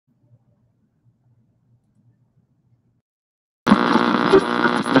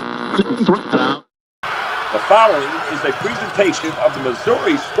The following is a presentation of the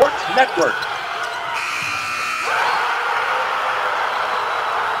Missouri Sports Network.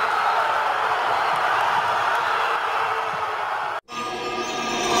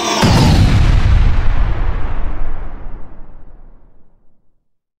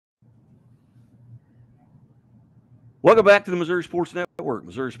 Welcome back to the Missouri Sports Network,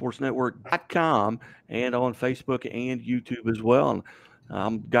 MissouriSportsNetwork.com, and on Facebook and YouTube as well. And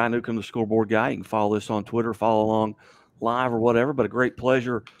I'm Guy Newcomb, the scoreboard guy. You can follow this on Twitter, follow along live or whatever. But a great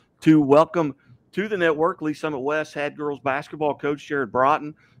pleasure to welcome to the network Lee Summit West head girls basketball coach Jared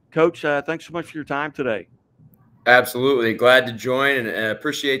Broughton. Coach, thanks so much for your time today. Absolutely. Glad to join and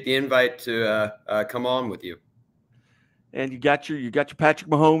appreciate the invite to come on with you. And you got your Patrick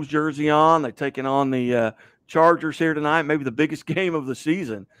Mahomes jersey on. They're taking on the Chargers here tonight, maybe the biggest game of the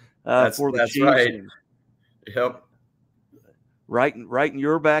season for the Chiefs. Right. Yep. Right in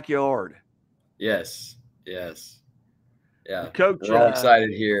your backyard. Yes. Yeah. Coach, we're all excited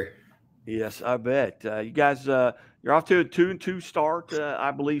here. Yes, I bet. You guys, you're off to a 2-2 start,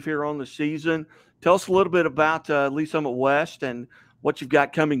 I believe, here on the season. Tell us a little bit about Lee Summit West and what you've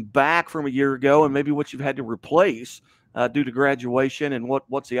got coming back from a year ago, and maybe what you've had to replace due to graduation, and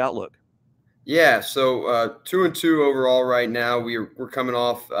what's the outlook? Yeah, so 2-2 overall right now. We're coming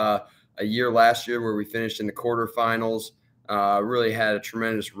off a year last year where we finished in the quarterfinals. Really had a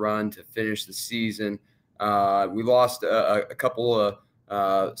tremendous run to finish the season. We lost a couple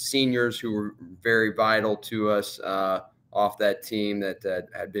of seniors who were very vital to us off that team that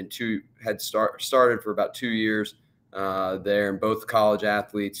had started for about 2 years there, and both college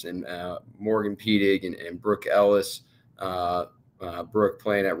athletes, and Morgan Pedig and Brooke Ellis. Brooke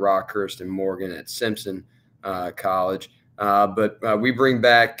playing at Rockhurst and Morgan at Simpson College. But we bring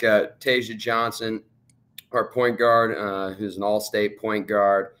back Tasia Johnson, our point guard, who's an all-state point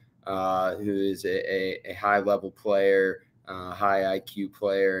guard, who is a high-level player, high IQ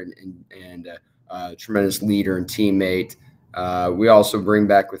player, and a tremendous leader and teammate. We also bring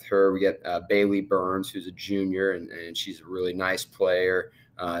back with her, we get Bailey Burns, who's a junior, and she's a really nice player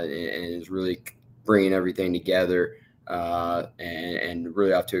and is really bringing everything together. And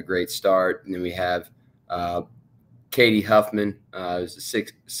really off to a great start. And then we have Katie Huffman, who's a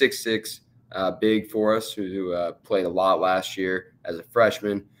 6'6" big for us, who played a lot last year as a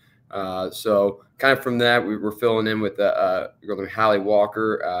freshman. So kind of from that, we're filling in with a girl named Hallie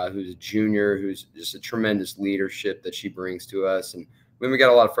Walker, who's a junior, who's just a tremendous leadership that she brings to us. And then we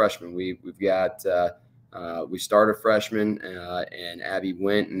got a lot of freshmen. We've got we start a freshman and Abby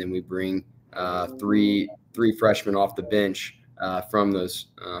Went, and then we bring three freshmen off the bench from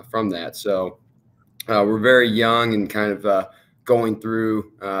that. So we're very young and kind of going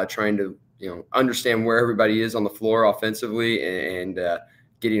through trying to understand where everybody is on the floor offensively and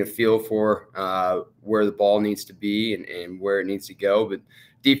getting a feel for where the ball needs to be and where it needs to go. But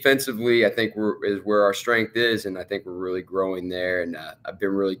defensively, I think is where our strength is, and I think we're really growing there. And I've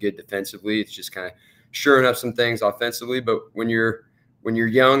been really good defensively. It's just kind of shoring up some things offensively. But when you're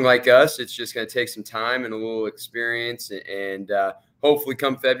young like us, it's just going to take some time and a little experience, and hopefully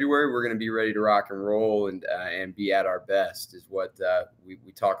come February, we're going to be ready to rock and roll and be at our best is what we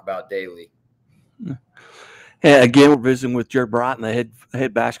talk about daily. Yeah, again, we're visiting with Jared Broughton, the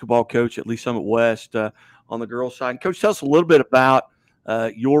head basketball coach at Lee Summit West on the girls' side. And Coach, tell us a little bit about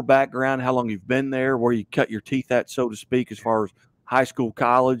your background, how long you've been there, where you cut your teeth at, so to speak, as far as high school,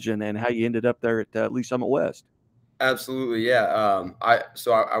 college, and how you ended up there at Lee Summit West. Absolutely, yeah.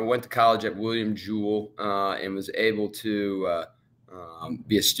 I went to college at William Jewell and was able to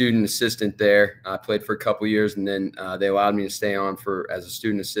be a student assistant there. I played for a couple of years, and then they allowed me to stay on as a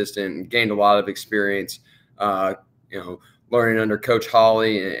student assistant and gained a lot of experience. Learning under Coach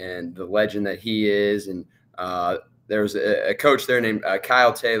Hawley and the legend that he is. And there was a coach there named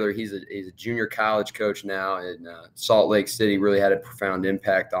Kyle Taylor. He's a junior college coach now in Salt Lake City. Really had a profound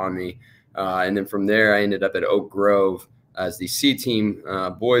impact on me. And then from there, I ended up at Oak Grove as the C-team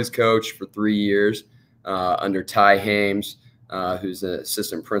boys coach for 3 years under Ty Hames, who's an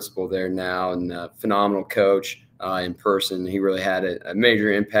assistant principal there now and a phenomenal coach in person. He really had a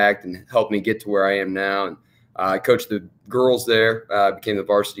major impact and helped me get to where I am now. And I coached the girls there, became the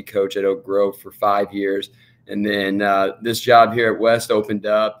varsity coach at Oak Grove for 5 years. And then this job here at West opened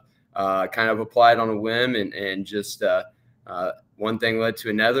up, kind of applied on a whim and just one thing led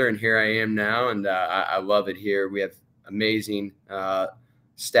to another, and here I am now, and I love it here. We have amazing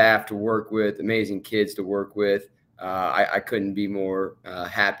staff to work with, amazing kids to work with. I couldn't be more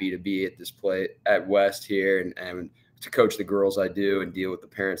happy to be at this play at West here, and coach the girls I do and deal with the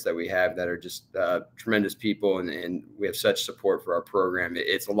parents that we have that are just tremendous people, and we have such support for our program.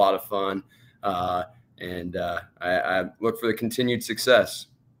 It's a lot of fun, and I look for the continued success.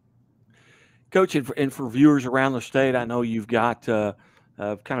 Coach, and for viewers around the state, I know you've got kind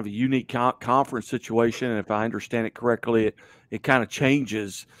of a unique conference situation, and if I understand it correctly, it kind of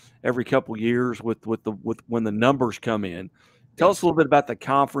changes every couple of years with when the numbers come in. Tell us a little bit about the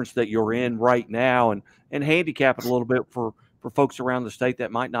conference that you're in right now, and handicap it a little bit for folks around the state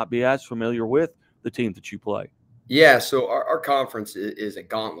that might not be as familiar with the team that you play. Yeah, so our conference is a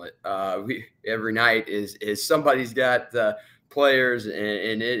gauntlet. Every night is somebody's got players, and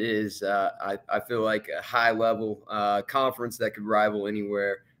it is I feel like a high level conference that could rival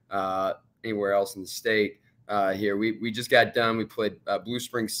anywhere else in the state. Here we just got done. We played Blue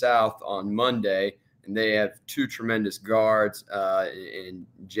Springs South on Monday, and they have two tremendous guards in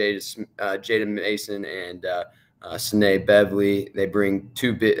Jada Mason and Sine Beverly. They bring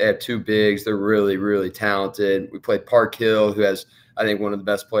they have two bigs. They're really, really talented. We played Park Hill, who has, I think, one of the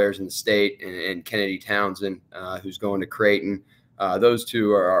best players in the state, and Kennedy Townsend, who's going to Creighton. Those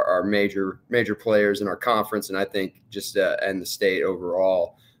two are major players in our conference, and I think just and the state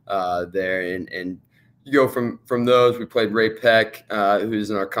overall there. And you go from those. We played Ray Peck, who's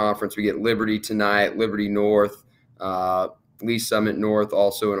in our conference. We get Liberty tonight, Liberty North, Lee Summit North,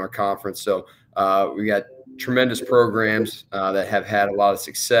 also in our conference. So we got tremendous programs that have had a lot of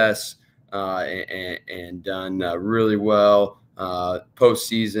success and done really well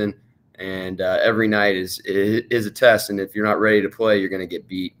postseason. And every night is a test. And if you're not ready to play, you're going to get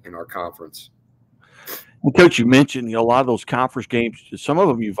beat in our conference. Well, Coach, you mentioned a lot of those conference games. Some of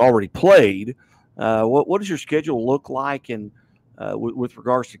them you've already played. What does your schedule look like? And with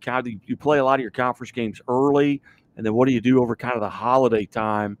regards to kind of, you play a lot of your conference games early, and then what do you do over kind of the holiday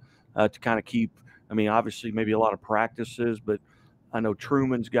time to kind of keep? I mean, obviously, maybe a lot of practices, but I know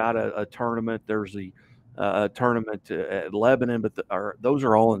Truman's got a tournament. There's the tournament at Lebanon, but those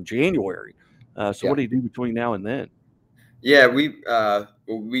are all in January. So what do you do between now and then? Yeah, we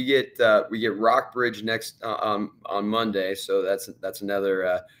get Rockbridge next on Monday, so that's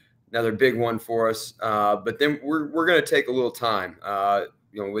another big one for us. But then we're going to take a little time.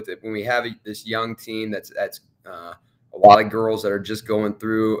 With it, when we have this young team that's a lot of girls that are just going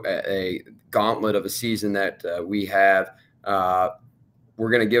through a gauntlet of a season that we have. We're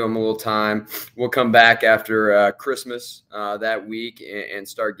going to give them a little time. We'll come back after Christmas that week and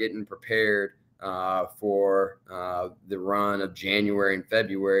start getting prepared for the run of January and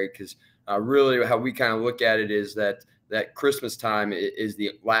February, because really how we kind of look at it is that Christmas time is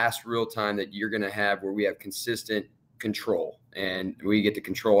the last real time that you're going to have where we have consistent control, and we get to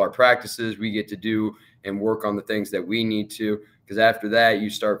control our practices. We get to do and work on the things that we need to, because after that you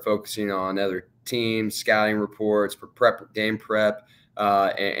start focusing on other teams, scouting reports for game prep,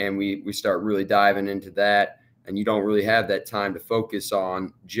 and we start really diving into that, and you don't really have that time to focus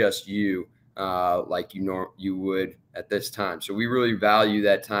on just you like you would at this time. So we really value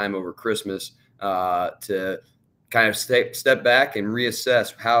that time over Christmas to kind of step back and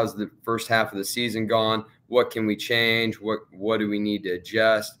reassess how's the first half of the season gone, what can we change, what do we need to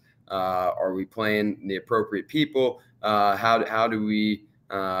adjust, are we playing the appropriate people, how do we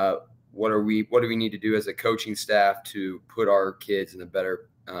what do we need to do as a coaching staff to put our kids in a better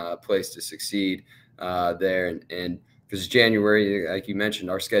place to succeed there. And because January, like you mentioned,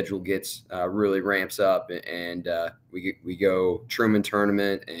 our schedule gets really ramps up, and we go Truman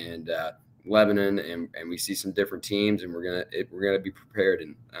tournament and Lebanon, and we see some different teams, and we're gonna be prepared,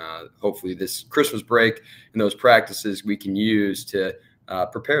 and hopefully this Christmas break and those practices we can use to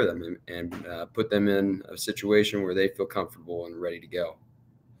prepare them and put them in a situation where they feel comfortable and ready to go.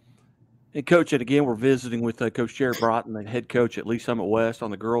 And Coach, and again, we're visiting with Coach Jared Broughton, the head coach at Lee Summit West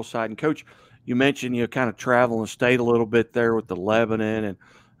on the girls' side. And Coach, you mentioned kind of traveling the state a little bit there with the Lebanon, and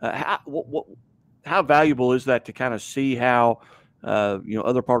how valuable is that to kind of see how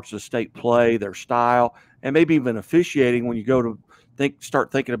other parts of the state play, their style, and maybe even officiating when you go to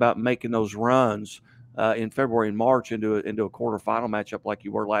start thinking about making those runs in February and March into a quarterfinal matchup like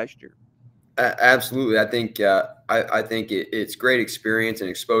you were last year? Absolutely. I think it's great experience and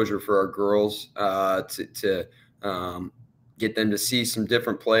exposure for our girls to get them to see some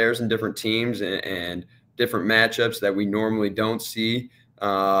different players and different teams and different matchups that we normally don't see,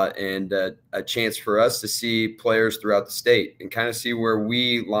 and a chance for us to see players throughout the state and kind of see where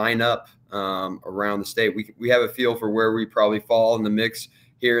we line up around the state. We have a feel for where we probably fall in the mix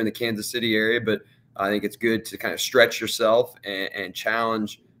here in the Kansas City area, but I think it's good to kind of stretch yourself and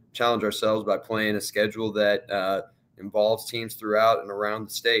challenge ourselves by playing a schedule that involves teams throughout and around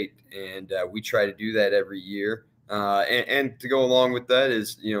the state. And we try to do that every year. And to go along with that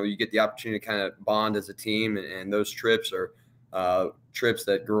is, you get the opportunity to kind of bond as a team, and those trips are trips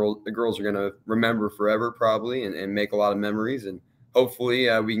that the girls are going to remember forever probably, and make a lot of memories, and hopefully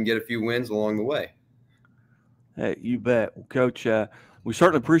we can get a few wins along the way. Hey, you bet. Well, Coach, we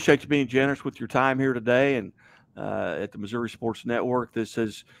certainly appreciate you being generous with your time here today and at the Missouri Sports Network. This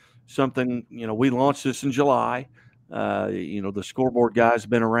is something, we launched this in July. The Scoreboard guys have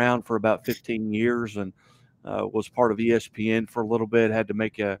been around for about 15 years and was part of ESPN for a little bit, had to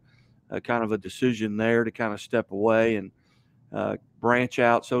make a kind of a decision there to kind of step away and branch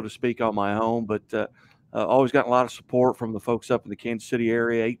out, so to speak, on my own. But always gotten a lot of support from the folks up in the Kansas City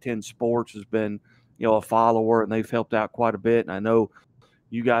area. 810 Sports has been, a follower, and they've helped out quite a bit. And I know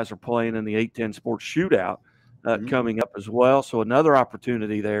you guys are playing in the 810 Sports Shootout coming up as well. So another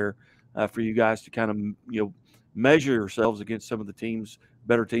opportunity there for you guys to kind of, measure yourselves against some of the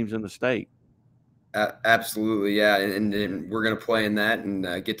better teams in the state. Absolutely, yeah. And we're going to play in that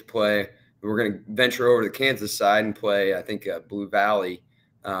and get to play. We're going to venture over to the Kansas side and play, I think, Blue Valley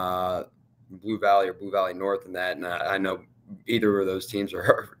or Blue Valley North in that. And I know either of those teams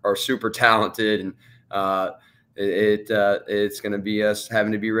are super talented, and it's going to be us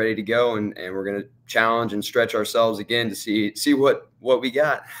having to be ready to go, and we're going to challenge and stretch ourselves again to see what we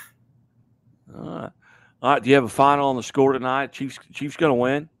got. All right. Do you have a final on the score tonight? Chiefs going to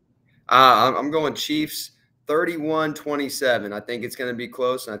win? I'm going Chiefs 31-27. I think it's going to be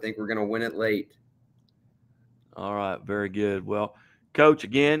close, and I think we're going to win it late. All right. Very good. Well, Coach,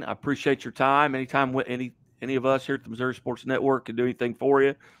 again, I appreciate your time. Anytime any of us here at the Missouri Sports Network can do anything for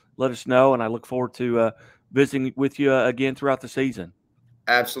you, let us know, and I look forward to visiting with you again throughout the season.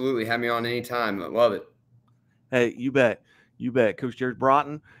 Absolutely. Have me on anytime. I love it. Hey, you bet. You bet. Coach Jared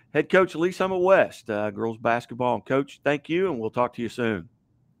Broughton, head coach of Lee Summit West, girls basketball. And Coach, thank you, and we'll talk to you soon.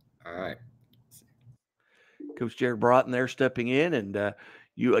 All right. Coach Jared Broughton there stepping in, and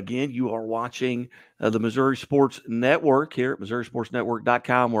you are watching the Missouri Sports Network here at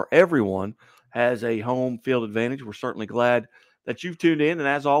MissouriSportsNetwork.com, where everyone has a home field advantage. We're certainly glad that you've tuned in, and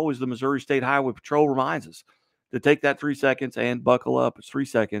as always, the Missouri State Highway Patrol reminds us to take that 3 seconds and buckle up. It's 3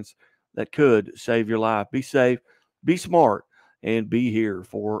 seconds that could save your life. Be safe, be smart, and be here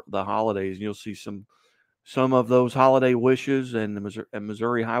for the holidays. And you'll see some of those holiday wishes and the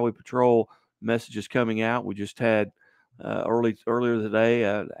Missouri Highway Patrol messages coming out. We just had earlier today,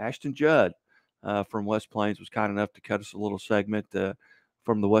 Ashton Judd from West Plains was kind enough to cut us a little segment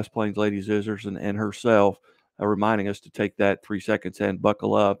from the West Plains Lady Scissors and herself, reminding us to take that 3 seconds and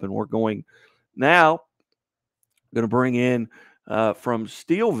buckle up. And we're going to bring in from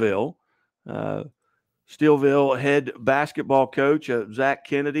Steelville. Steelville head basketball coach Zach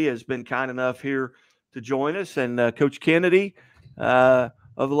Kennedy has been kind enough here to join us. And Coach Kennedy of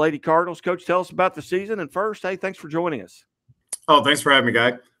the Lady Cardinals. Coach, tell us about the season. And first, hey, thanks for joining us. Oh, thanks for having me,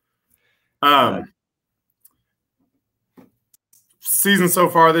 Guy. Season so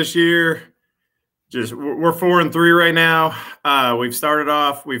far this year, we're 4-3 right now. We've started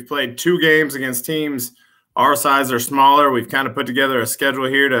off, we've played 2 games against teams our size or smaller. We've kind of put together a schedule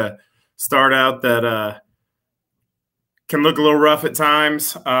here to start out that can look a little rough at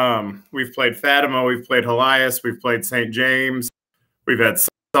times. We've played Fatima, we've played Helias, we've played St. James, we've had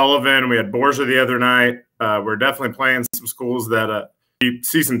Sullivan, we had Borgia the other night. We're definitely playing some schools that you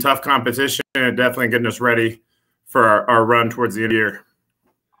see some tough competition, and definitely getting us ready for our run towards the end of the year.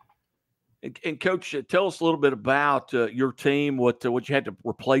 And Coach, tell us a little bit about your team, what you had to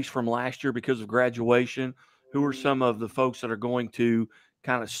replace from last year because of graduation. Who are some of the folks that are going to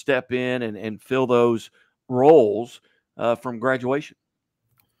kind of step in and fill those roles from graduation?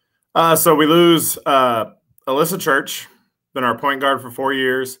 So we lose Alyssa Church, been our point guard for 4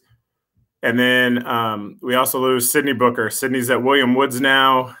 years. And then we also lose Sydney Booker. Sydney's at William Woods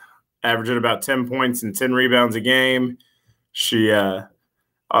now, averaging about 10 points and 10 rebounds a game. She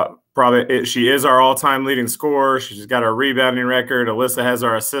she is our all-time leading scorer. She's got our rebounding record. Alyssa has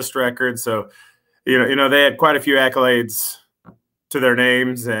our assist record. So, they had quite a few accolades to their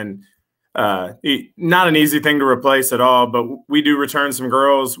names, and not an easy thing to replace at all. But we do return some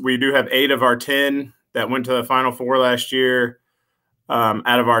girls. We do have 8 of our 10 that went to the Final Four last year.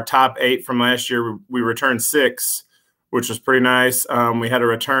 Out of our top 8 from last year, we returned 6, which was pretty nice. We had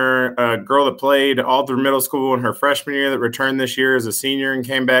a girl that played all through middle school in her freshman year that returned this year as a senior and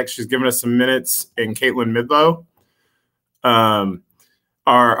came back. She's given us some minutes in Caitlin Midlow.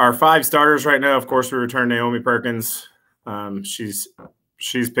 Our 5 starters right now, of course, we returned Naomi Perkins. She's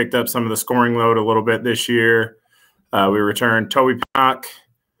picked up some of the scoring load a little bit this year. We returned Toby Pinnock,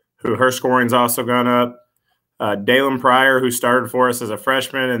 who her scoring's also gone up. Dalen Pryor, who started for us as a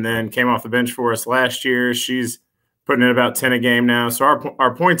freshman and then came off the bench for us last year. She's putting in about 10 a game now. So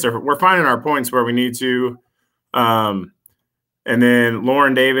our points we're finding our points where we need to. And then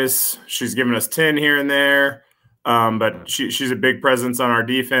Lauren Davis, she's given us 10 here and there. But she's a big presence on our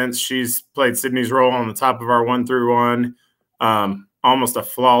defense. She's played Sydney's role on the top of our 1-through-1. Almost a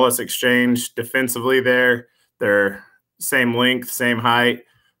flawless exchange defensively there. They're same length, same height.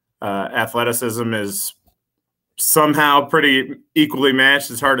 Athleticism is somehow pretty equally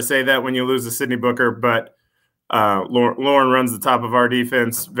matched. It's hard to say that when you lose to Sydney Booker, but Lauren runs the top of our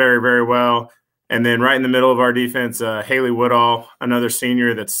defense very, very well. And then right in the middle of our defense, Haley Woodall, another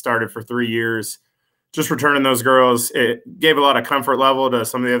senior that's started for 3 years. Just returning those girls, it gave a lot of comfort level to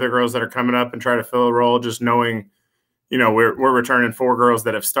some of the other girls that are coming up and try to fill a role, just knowing, we're returning 4 girls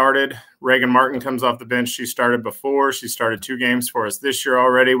that have started. Reagan Martin comes off the bench. She started before. She started 2 games for us this year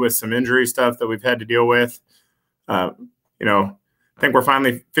already with some injury stuff that we've had to deal with. I think we're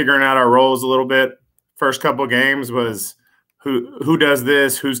finally figuring out our roles a little bit. First couple of games was who does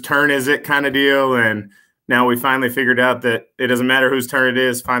this, whose turn is it kind of deal. And now we finally figured out that it doesn't matter whose turn it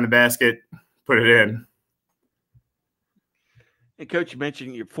is, find the basket, put it in. And Coach, you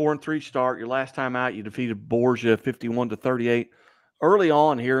mentioned your 4-3 start. Your last time out, you defeated Borgia 51-38. Early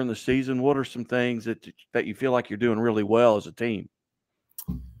on here in the season, what are some things that you feel like you're doing really well as a team?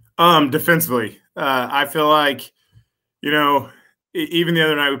 Defensively, I feel like, even the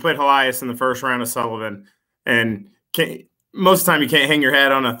other night we played Helias in the first round of Sullivan, and most of the time you can't hang your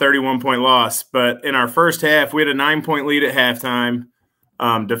hat on a 31-point loss. But in our first half, we had a 9-point lead at halftime.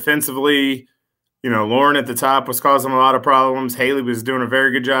 Defensively, Lauren at the top was causing a lot of problems. Haley was doing a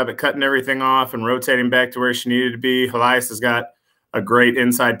very good job at cutting everything off and rotating back to where she needed to be. Helias has got a great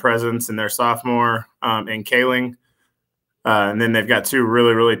inside presence in their sophomore and Kaling. And then they've got 2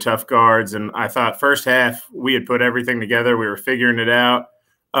 really, really tough guards. And I thought first half we had put everything together. We were figuring it out.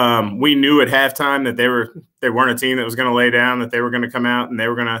 We knew at halftime that they weren't a team that was going to lay down, that they were going to come out and they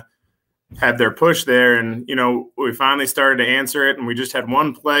were going to have their push there. And, we finally started to answer it. And we just had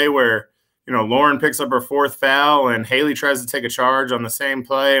one play where, Lauren picks up her 4th foul and Haley tries to take a charge on the same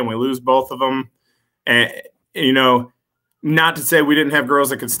play and we lose both of them. And, not to say we didn't have girls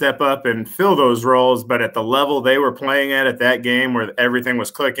that could step up and fill those roles, but at the level they were playing at that game where everything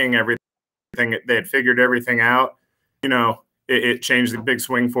was clicking, they had figured everything out, it changed the big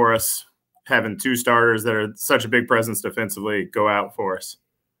swing for us, having 2 starters that are such a big presence defensively go out for us.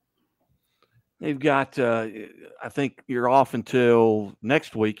 They've got, I think you're off until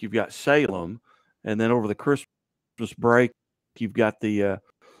next week. You've got Salem, and then over the Christmas break, you've got the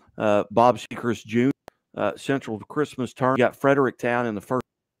Bob Sechrist Jr. Central Christmas turn. You got Fredericktown in the first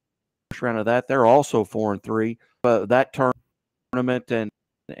round of that. They're also 4-3. That tournament and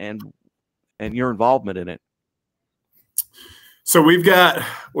your involvement in it. So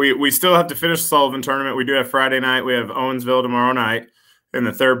we still have to finish the Sullivan tournament. We do have Friday night. We have Owensville tomorrow night in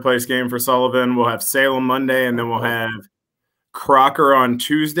the 3rd place game for Sullivan. We'll have Salem Monday, and then we'll have Crocker on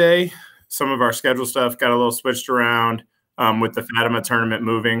Tuesday. Some of our schedule stuff got a little switched around with the Fatima tournament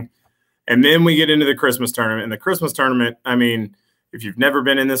moving. And then we get into the Christmas tournament. And the Christmas tournament, if you've never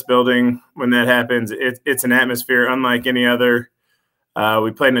been in this building when that happens, it's an atmosphere unlike any other.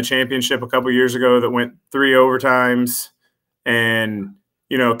 We played in a championship a couple years ago that went 3 overtimes. And,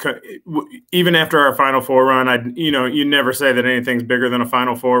 even after our Final Four run, you never say that anything's bigger than a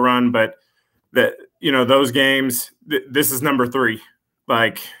Final Four run, but that, those games, this is number 3.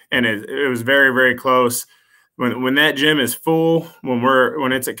 And it was very, very close. When that gym is full,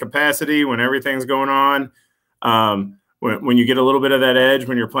 when it's at capacity, when everything's going on, when you get a little bit of that edge,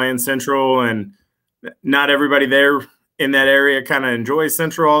 when you're playing Central, and not everybody there in that area kind of enjoys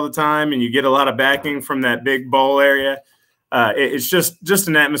Central all the time, and you get a lot of backing from that big bowl area. It's just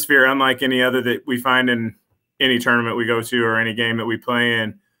an atmosphere unlike any other that we find in any tournament we go to or any game that we play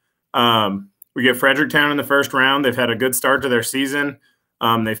in. We get Fredericktown in the first round. They've had a good start to their season.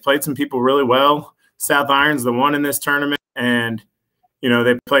 They've played some people really well. South Iron's the one in this tournament, and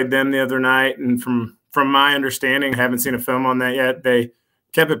they played them the other night. And from my understanding, I haven't seen a film on that yet, they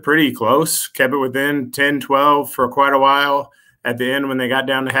kept it pretty close, kept it within 10, 12 for quite a while. At the end, when they got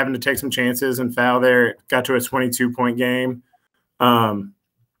down to having to take some chances and foul there, it got to a 22-point game. And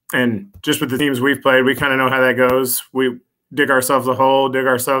just with the teams we've played, we kind of know how that goes. We dig ourselves a hole, dig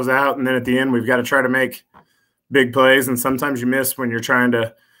ourselves out, and then at the end, we've got to try to make big plays. And sometimes you miss when you're trying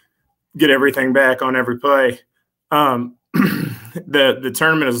to get everything back on every play. The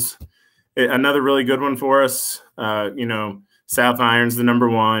tournament is another really good one for us. South Iron's the number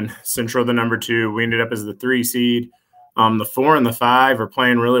 1, Central the number 2. We ended up as the 3 seed. The 4 and the 5 are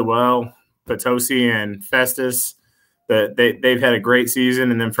playing really well. Potosi and Festus, they've had a great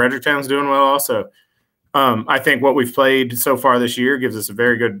season, and then Fredericktown's doing well also. I think what we've played so far this year gives us a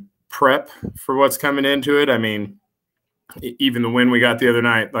very good prep for what's coming into it. I mean, even the win we got the other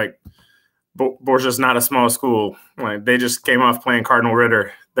night, like Borgia's not a small school. Like they just came off playing Cardinal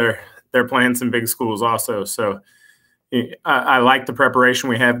Ritter. They're playing some big schools also. So I like the preparation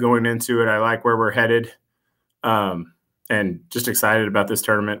we have going into it. I like where we're headed, and just excited about this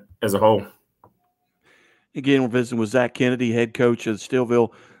tournament as a whole. Again, we're visiting with Zach Kennedy, head coach of the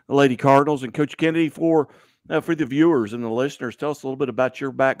Steelville Lady Cardinals. And Coach Kennedy, for the viewers and the listeners, tell us a little bit about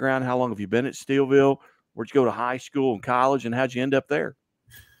your background. How long have you been at Steelville? Where'd you go to high school and college, and how'd you end up there?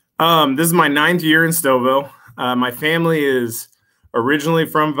 This is my 9th year in Steelville. My family is originally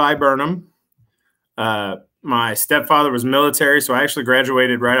from Viburnum. My stepfather was military, so I actually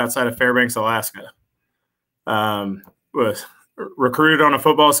graduated right outside of Fairbanks, Alaska. Was recruited on a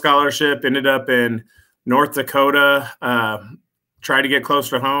football scholarship, ended up in North Dakota, tried to get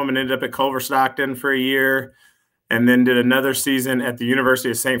closer to home and ended up at Culver Stockton for a year, and then did another season at the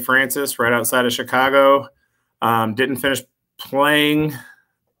University of St. Francis right outside of Chicago. Didn't finish playing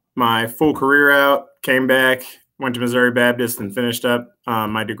my full career out, came back, went to Missouri Baptist and finished up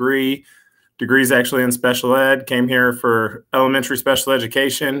my degree. Degree's actually in special ed, came here for elementary special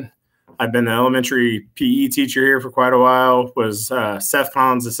education. I've been the elementary PE teacher here for quite a while, was Seth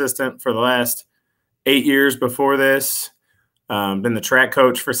Collins' assistant for the last 8 years before this. Been the track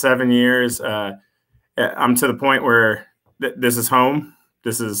coach for 7 years. I'm to the point where this is home.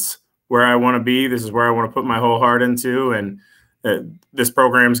 This is where I want to be. This is where I want to put my whole heart into, and this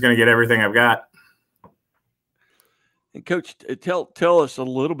program is going to get everything I've got. And Coach, tell us a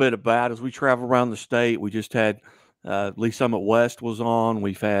little bit about, as we travel around the state. We just had Lee Summit West was on.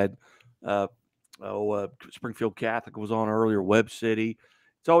 We've had Springfield Catholic was on earlier. Webb City.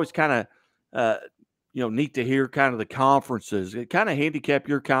 It's always kind of neat to hear kind of the conferences. It kind of handicap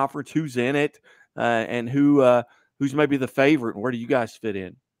your conference, who's in it, and who's maybe the favorite, and where do you guys fit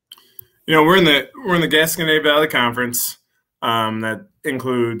in? We're in the Gasconade Valley Conference. That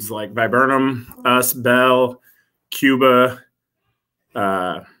includes like Viburnum, us, Bell, Cuba,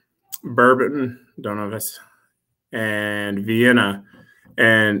 Bourbon, don't know if that's, and Vienna.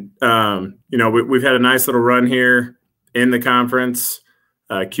 And, we've had a nice little run here in the conference.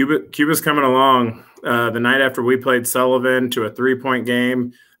 Cuba's coming along. The night after we played Sullivan to a 3-point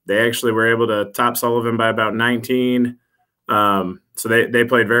game, they actually were able to top Sullivan by about 19. So they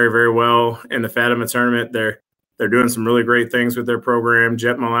played very, very well in the Fatima tournament. They're doing some really great things with their program.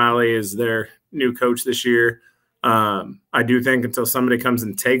 Jet Mullally is their new coach this year. I do think until somebody comes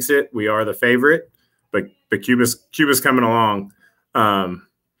and takes it, we are the favorite, but Cuba's coming along. We're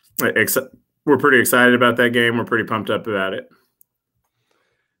pretty excited about that game. We're pretty pumped up about it.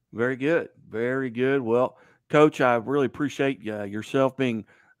 Very good. Very good. Well, Coach, I really appreciate yourself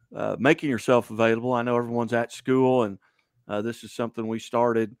making yourself available. I know everyone's at school, and this is something we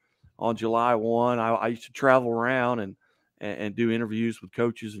started on July 1. I used to travel around and do interviews with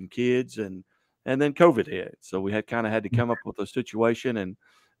coaches and kids, and then COVID hit. So we had to come up with a situation, and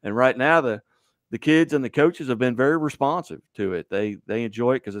right now the kids and the coaches have been very responsive to it. They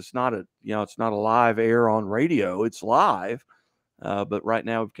enjoy it because it's not a live air on radio. It's live. But right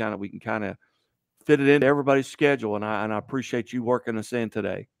now we can kind of fit it into everybody's schedule, and I appreciate you working us in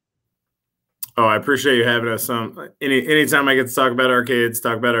today. Oh, I appreciate you having us. Anytime I get to talk about our kids,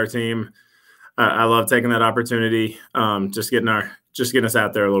 talk about our team, I love taking that opportunity. Just getting us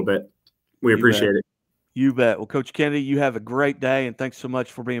out there a little bit. We appreciate it. You bet. Well, Coach Kennedy, you have a great day, and thanks so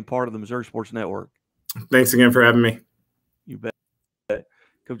much for being part of the Missouri Sports Network. Thanks again for having me. You bet.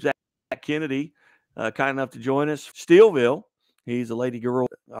 Coach Zach Kennedy, kind enough to join us. Steelville. He's the Lady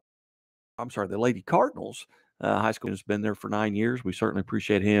Cardinals high school. Has been there for 9 years. We certainly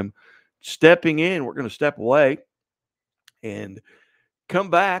appreciate him stepping in. We're going to step away and come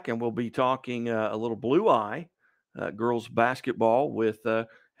back, and we'll be talking a little Blue Eye girls basketball with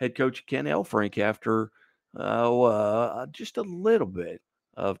head coach Ken Elfrink after just a little bit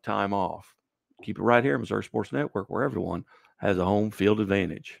of time off. Keep it right here, Missouri Sports Network, where everyone has a home field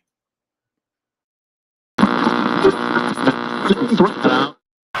advantage.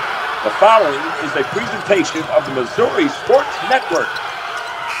 The following is a presentation of the Missouri Sports Network.